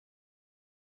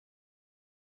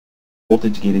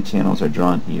voltage-gated channels are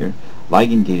drawn here.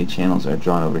 Ligand-gated channels are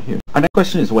drawn over here. Our next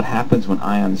question is what happens when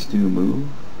ions do move?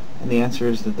 And the answer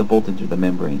is that the voltage of the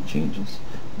membrane changes.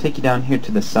 Take you down here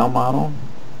to the cell model.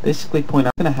 Basically point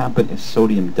out what's going to happen if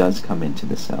sodium does come into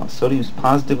the cell. Sodium is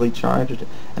positively charged,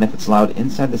 and if it's allowed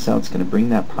inside the cell, it's going to bring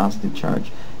that positive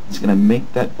charge. It's going to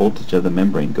make that voltage of the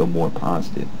membrane go more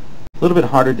positive. A little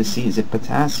bit harder to see is if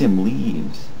potassium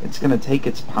leaves, it's going to take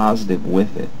its positive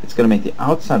with it. It's going to make the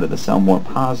outside of the cell more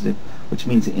positive, which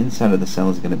means the inside of the cell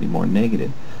is going to be more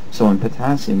negative. So when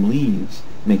potassium leaves,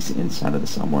 it makes the inside of the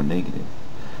cell more negative.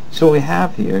 So what we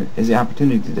have here is the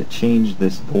opportunity to change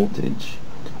this voltage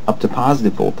up to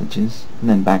positive voltages and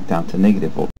then back down to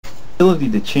negative voltage. The ability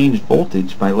to change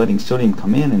voltage by letting sodium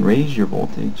come in and raise your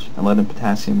voltage and letting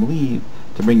potassium leave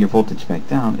to bring your voltage back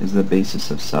down is the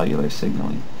basis of cellular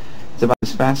signaling. It's about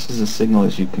as fast as a signal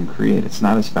as you can create. It's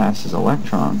not as fast as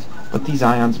electrons, but these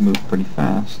ions move pretty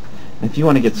fast. And if you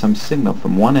want to get some signal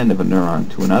from one end of a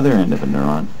neuron to another end of a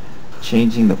neuron,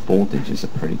 changing the voltage is a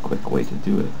pretty quick way to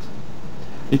do it.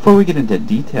 Before we get into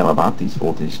detail about these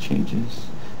voltage changes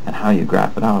and how you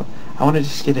graph it out, I want to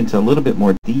just get into a little bit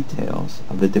more details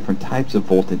of the different types of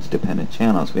voltage-dependent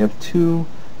channels. We have two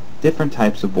different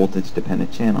types of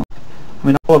voltage-dependent channels. I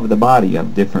mean, all over the body you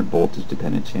have different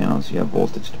voltage-dependent channels. You have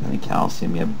voltage-dependent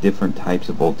calcium, you have different types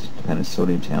of voltage-dependent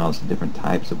sodium channels, and different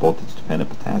types of voltage-dependent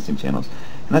potassium channels.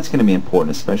 And that's going to be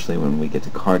important, especially when we get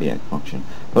to cardiac function.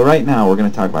 But right now we're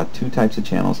going to talk about two types of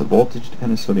channels, a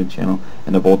voltage-dependent sodium channel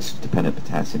and a voltage-dependent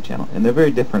potassium channel. And they're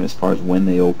very different as far as when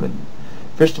they open.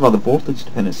 First of all, the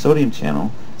voltage-dependent sodium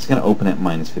channel is going to open at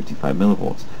minus 55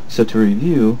 millivolts. So to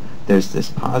review, there's this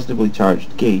positively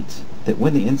charged gate that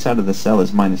when the inside of the cell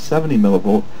is minus 70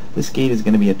 millivolt, this gate is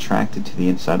going to be attracted to the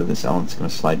inside of the cell and it's going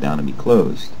to slide down and be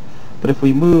closed. But if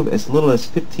we move as little as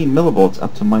 15 millivolts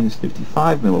up to minus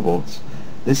 55 millivolts,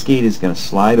 this gate is going to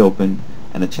slide open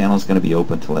and the channel is going to be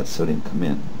open to let sodium come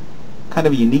in. Kind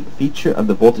of a unique feature of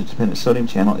the voltage-dependent sodium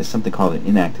channel is something called an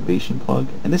inactivation plug,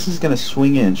 and this is going to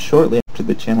swing in shortly after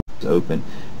the channel is open,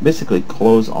 basically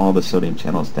close all the sodium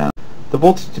channels down. The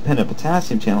voltage-dependent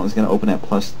potassium channel is going to open at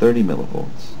plus 30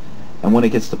 millivolts. And when it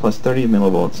gets to plus 30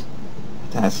 millivolts,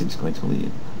 potassium is going to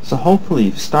leave. So hopefully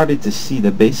you've started to see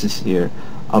the basis here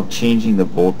of changing the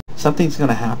voltage. Something's going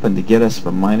to happen to get us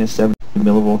from minus 70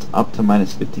 millivolts up to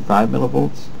minus 55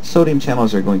 millivolts. Sodium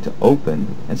channels are going to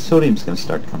open and sodium's going to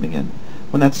start coming in.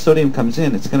 When that sodium comes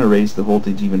in, it's going to raise the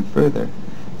voltage even further.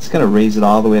 It's going to raise it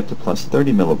all the way up to plus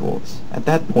 30 millivolts. At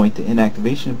that point, the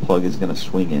inactivation plug is going to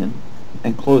swing in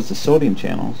and close the sodium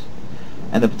channels,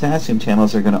 and the potassium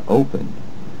channels are going to open.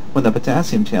 When the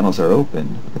potassium channels are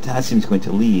open, potassium is going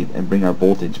to leave and bring our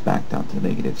voltage back down to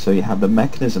negative. So you have the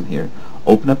mechanism here.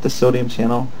 Open up the sodium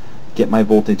channel, get my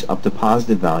voltage up to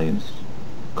positive values,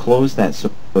 close that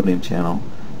sodium channel,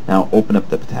 now open up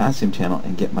the potassium channel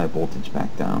and get my voltage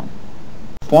back down.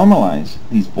 Formalize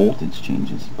these voltage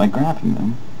changes by graphing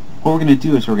them. What we're going to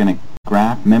do is we're going to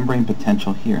graph membrane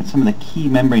potential here. And some of the key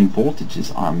membrane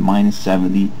voltages are minus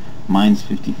 70, minus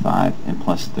 55, and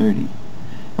plus 30.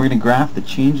 We're going to graph the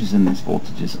changes in these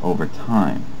voltages over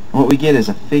time. And what we get is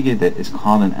a figure that is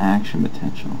called an action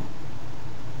potential.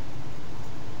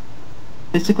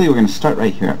 Basically, we're going to start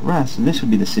right here at rest, and this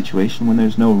would be the situation when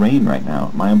there's no rain right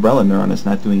now. My UmbrElla neuron is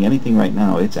not doing anything right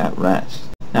now, it's at rest.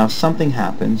 Now something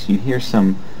happens, you hear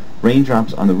some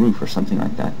raindrops on the roof or something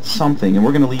like that. Something, and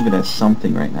we're going to leave it as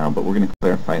something right now, but we're going to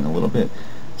clarify in a little bit.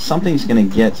 Something's going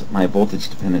to get my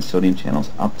voltage-dependent sodium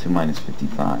channels up to minus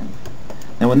 55.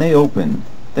 Now when they open,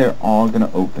 they're all going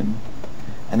to open,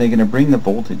 and they're going to bring the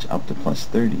voltage up to plus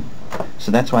 30.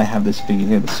 So that's why I have this figure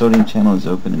here. The sodium channel is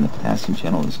open and the potassium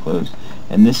channel is closed,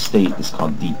 and this state is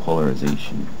called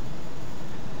depolarization.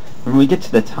 When we get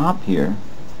to the top here,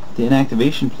 the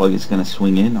inactivation plug is going to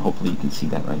swing in. Hopefully you can see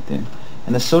that right there.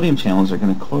 And the sodium channels are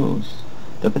going to close.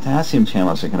 The potassium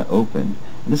channels are going to open,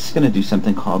 and this is going to do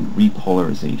something called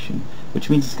repolarization, which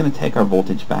means it's going to take our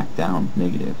voltage back down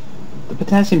negative. The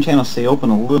potassium channels stay open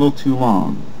a little too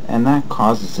long, and that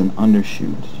causes an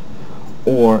undershoot,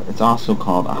 or it's also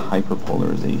called a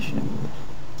hyperpolarization.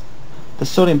 The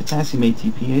sodium-potassium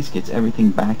ATPase gets everything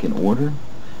back in order,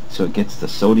 so it gets the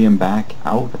sodium back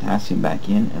out, potassium back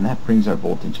in, and that brings our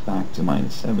voltage back to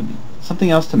minus 70.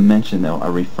 Something else to mention though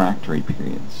are refractory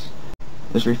periods.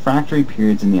 There's refractory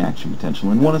periods in the action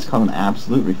potential, and one is called an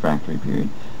absolute refractory period,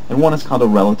 and one is called a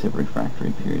relative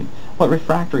refractory period. What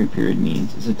refractory period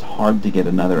means is it's hard to get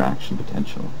another action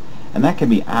potential. And that can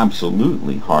be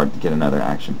absolutely hard to get another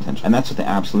action potential. And that's what the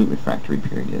absolute refractory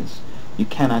period is. You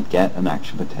cannot get an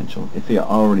action potential if you're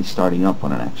already starting up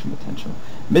on an action potential.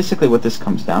 Basically what this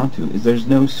comes down to is there's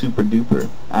no super duper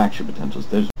action potentials.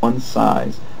 There's one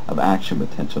size of action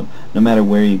potential no matter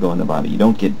where you go in the body. You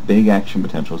don't get big action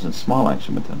potentials and small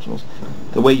action potentials.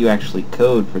 The way you actually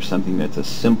code for something that's a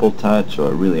simple touch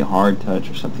or a really hard touch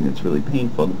or something that's really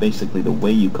painful, basically the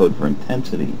way you code for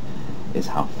intensity is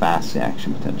how fast the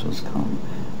action potentials come,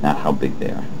 not how big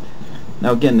they are.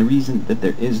 Now again, the reason that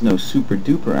there is no super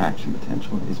duper action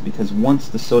potential is because once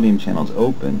the sodium channels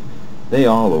open, they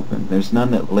all open. There's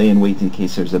none that lay in wait in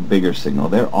case there's a bigger signal.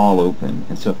 They're all open.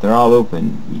 And so if they're all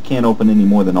open, you can't open any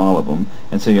more than all of them,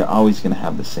 and so you're always going to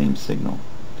have the same signal.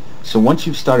 So once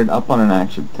you've started up on an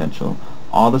action potential,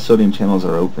 all the sodium channels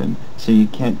are open, so you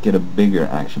can't get a bigger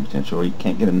action potential, or you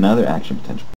can't get another action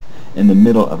potential in the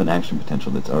middle of an action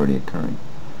potential that's already occurring.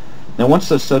 Now once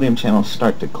those sodium channels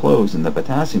start to close and the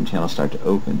potassium channels start to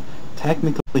open,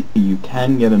 technically you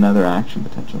can get another action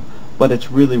potential, but it's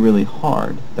really, really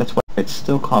hard. That's why it's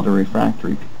still called a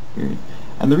refractory period.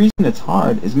 And the reason it's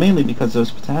hard is mainly because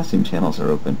those potassium channels are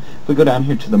open. If we go down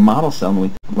here to the model cell and we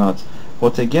think about,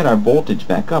 well, to get our voltage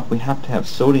back up, we have to have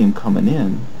sodium coming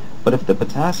in. But if the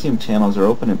potassium channels are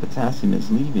open and potassium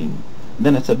is leaving,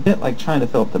 then it's a bit like trying to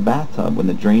fill up the bathtub when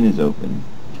the drain is open.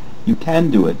 You can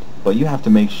do it, but you have to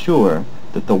make sure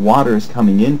that the water is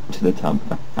coming into the tub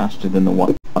faster than the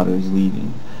water is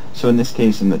leaving. So in this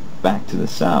case, back to the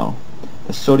cell,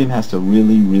 the sodium has to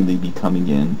really, really be coming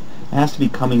in. It has to be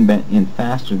coming back in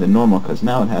faster than normal because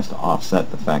now it has to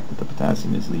offset the fact that the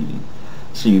potassium is leaving.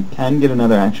 So you can get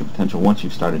another action potential once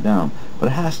you've started down, but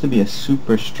it has to be a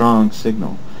super strong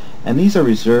signal. And these are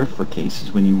reserved for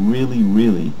cases when you really,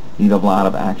 really need a lot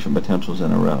of action potentials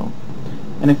in a row.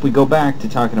 And if we go back to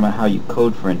talking about how you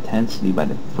code for intensity by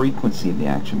the frequency of the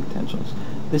action potentials,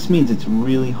 this means it's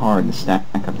really hard to stack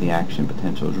up the action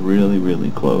potentials really, really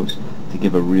close to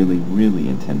give a really, really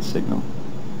intense signal.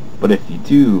 But if you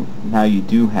do, now you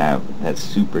do have that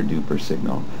super duper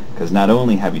signal, because not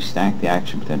only have you stacked the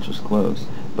action potentials close,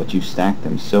 but you stacked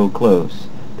them so close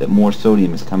that more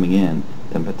sodium is coming in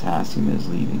than potassium is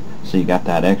leaving. So you got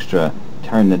that extra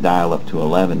turn the dial up to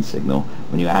 11 signal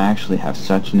when you actually have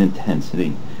such an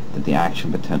intensity that the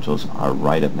action potentials are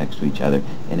right up next to each other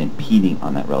and impeding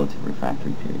on that relative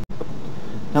refractory period.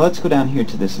 Now let's go down here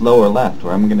to this lower left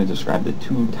where I'm going to describe the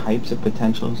two types of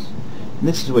potentials. And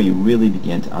this is where you really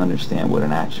begin to understand what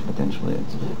an action potential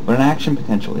is. What an action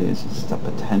potential is a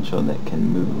potential that can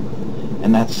move.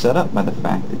 And that's set up by the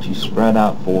fact that you spread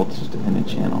out voltage-dependent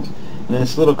channels. And in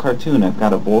this little cartoon, I've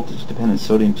got a voltage-dependent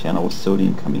sodium channel with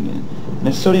sodium coming in. And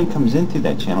if sodium comes in through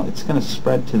that channel, it's going to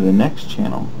spread to the next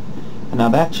channel. And now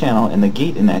that channel and the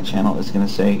gate in that channel is going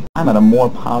to say, I'm at a more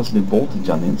positive voltage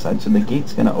on the inside, so the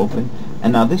gate's going to open,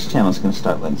 and now this channel is going to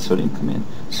start letting sodium come in.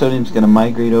 Sodium's going to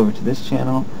migrate over to this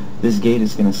channel. This gate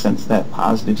is going to sense that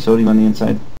positive sodium on the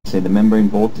inside. Say the membrane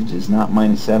voltage is not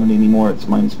minus 70 anymore, it's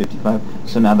minus 55,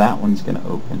 so now that one's going to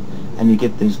open. And you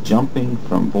get this jumping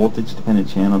from voltage-dependent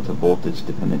channel to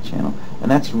voltage-dependent channel.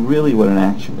 And that's really what an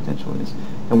action potential is.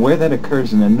 And where that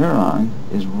occurs in a neuron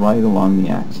is right along the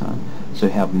axon. So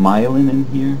you have myelin in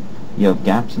here, you have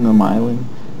gaps in the myelin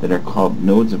that are called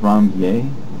nodes of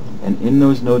Ranvier, and in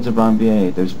those nodes of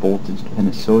Ranvier there's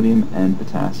voltage-dependent sodium and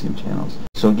potassium channels.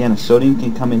 So again, if sodium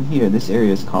can come in here, this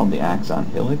area is called the axon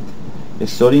hillock. If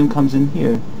sodium comes in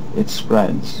here, it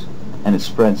spreads, and it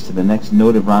spreads to the next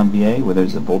node of Ranvier where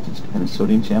there's a voltage-dependent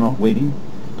sodium channel waiting.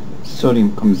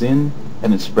 Sodium comes in,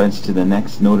 and it spreads to the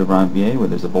next node of Ranvier where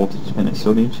there's a voltage-dependent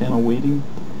sodium channel waiting.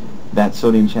 That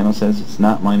sodium channel says it's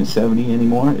not minus 70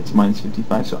 anymore, it's minus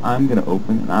 55, so I'm going to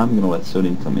open and I'm going to let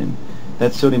sodium come in.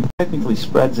 That sodium technically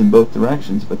spreads in both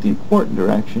directions, but the important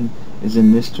direction is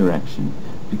in this direction,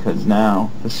 because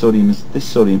now this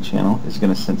sodium channel is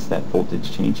going to sense that voltage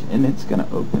change and it's going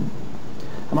to open.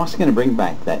 I'm also going to bring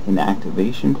back that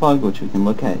inactivation plug, which we can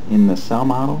look at in the cell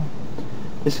model.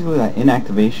 Basically, that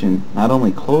inactivation not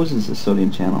only closes the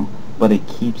sodium channel, but it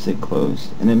keeps it closed,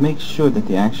 and it makes sure that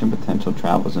the action potential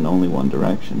travels in only one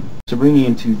direction. So bringing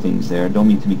in two things there, don't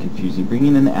mean to be confusing.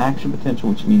 Bringing in the action potential,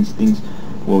 which means things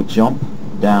will jump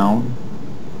down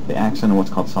the axon in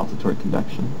what's called saltatory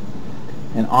conduction.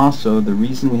 And also, the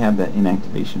reason we have that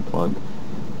inactivation plug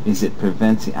is it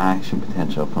prevents the action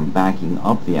potential from backing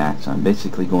up the axon,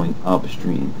 basically going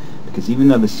upstream. Because even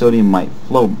though the sodium might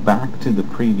flow back to the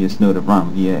previous node of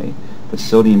Ranvier, the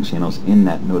sodium channels in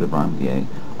that node of Ranvier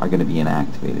are going to be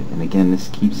inactivated. And again, this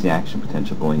keeps the action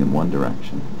potential going in one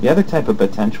direction. The other type of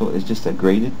potential is just a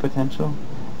graded potential.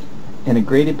 In a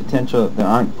graded potential, there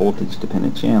aren't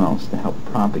voltage-dependent channels to help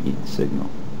propagate the signal.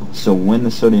 So when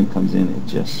the sodium comes in, it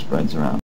just spreads around.